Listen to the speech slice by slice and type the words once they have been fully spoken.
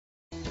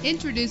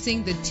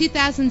Introducing the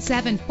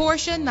 2007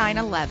 Porsche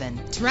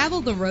 911. Travel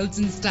the roads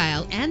in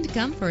style and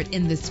comfort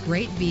in this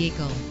great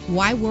vehicle.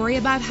 Why worry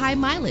about high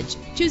mileage?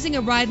 Choosing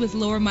a ride with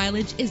lower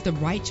mileage is the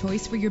right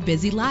choice for your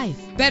busy life.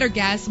 Better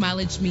gas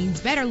mileage means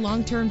better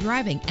long-term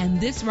driving,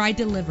 and this ride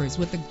delivers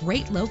with a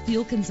great low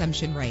fuel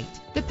consumption rate.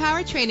 The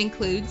powertrain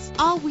includes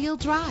all-wheel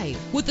drive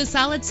with a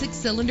solid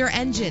 6-cylinder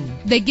engine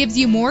that gives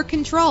you more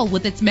control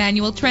with its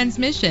manual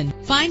transmission.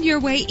 Find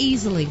your way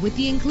easily with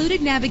the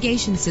included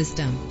navigation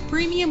system.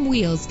 Premium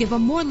wheels give a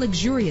more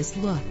luxurious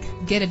look.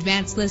 Get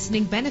advanced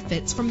listening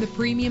benefits from the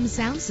premium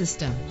sound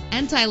system.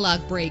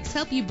 Anti-lock brakes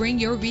help you bring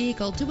your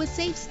vehicle to a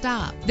safe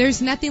stop.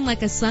 There's nothing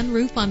like a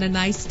sunroof on a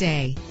nice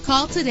day.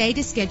 Call today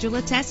to schedule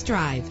a test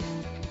drive.